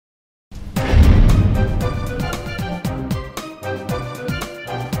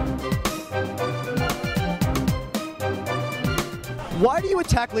Why do you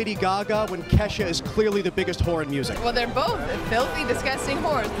attack Lady Gaga when Kesha is clearly the biggest whore in music? Well, they're both filthy, disgusting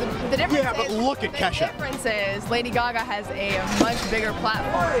whores. The difference yeah, but look at Kesha. The difference is Lady Gaga has a much bigger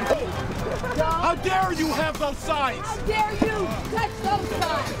platform. How dare you have those signs? How dare you touch those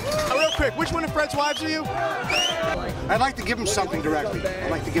signs? Real quick, which one of Fred's wives are you? I'd like to give him something directly. I'd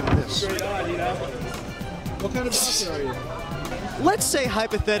like to give him this. What kind of hooker are you? Let's say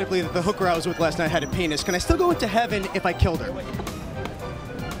hypothetically that the hooker I was with last night had a penis. Can I still go into heaven if I killed her?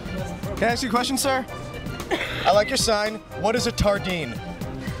 Can I ask you a question, sir? I like your sign. What is a tardine?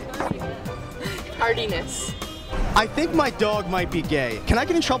 Tardiness. I think my dog might be gay. Can I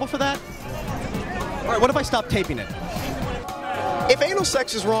get in trouble for that? All right, what if I stop taping it? If anal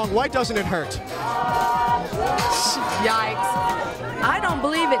sex is wrong, why doesn't it hurt? Yikes. I don't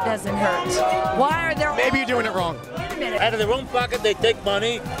believe it doesn't hurt. Why are there... Maybe you're doing it wrong. Out of their own pocket, they take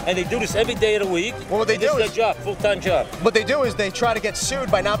money, and they do this every day of the week. Well, what they do is their job, full-time job. What they do is they try to get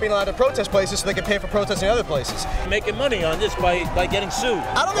sued by not being allowed to protest places so they can pay for protesting other places. Making money on this by getting sued,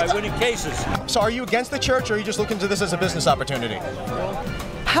 by winning cases. So are you against the church, or are you just looking to this as a business opportunity?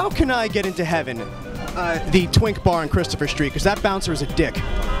 How can I get into heaven? The Twink Bar on Christopher Street, because that bouncer is a dick.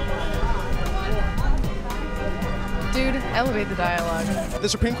 Dude, elevate the dialogue. The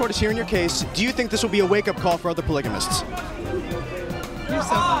Supreme Court is hearing your case. Do you think this will be a wake-up call for other polygamists? You're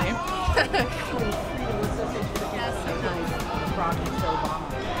so funny.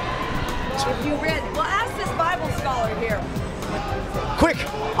 If you read... Well, ask this Bible scholar here. Quick!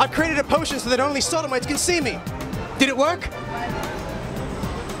 I've created a potion so that only sodomites can see me. Did it work?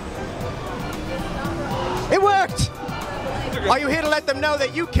 It worked! Are you here to let them know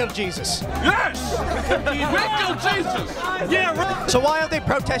that you killed Jesus? Yes! We killed Jesus! Yeah, right. So why aren't they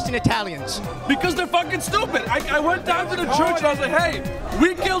protesting Italians? Because they're fucking stupid. I went down to the church and I was like, hey,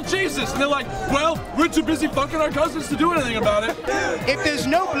 we killed Jesus. And they're like, well, we're too busy fucking our cousins to do anything about it. If there's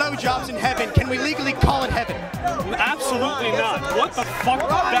no blowjobs in heaven, can we legally call it heaven? Absolutely not. What the fuck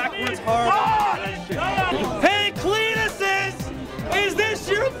backwards hard? Hey, Cletuses! Is this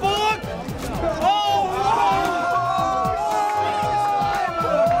your book?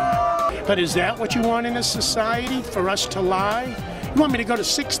 But is that what you want in a society, for us to lie? You want me to go to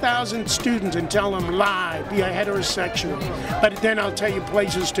 6,000 students and tell them lie, be a heterosexual, but then I'll tell you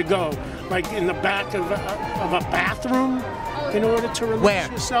places to go, like in the back of a bathroom in order to release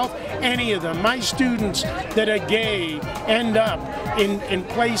yourself? Any of them. My students that are gay end up in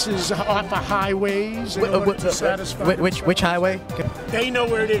places off of highways in order to satisfy Which highway? They know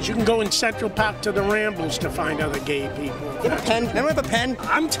where it is. You can go in Central Park to the Rambles to find other gay people. You have a pen? Anyone have a pen?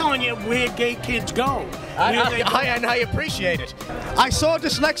 I'm telling you where gay kids go. I appreciate it. I saw a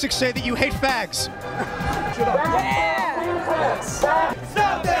dyslexic say that you hate fags.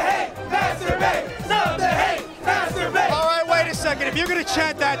 Stop the hate, masturbate! Stop the hate, masturbate! All right, wait a second. If you're going to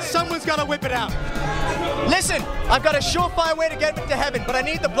chant that, someone's got to whip it out. Listen, I've got a surefire way to get to heaven, but I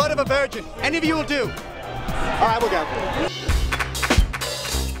need the blood of a virgin. Any of you will do. All right, we'll go.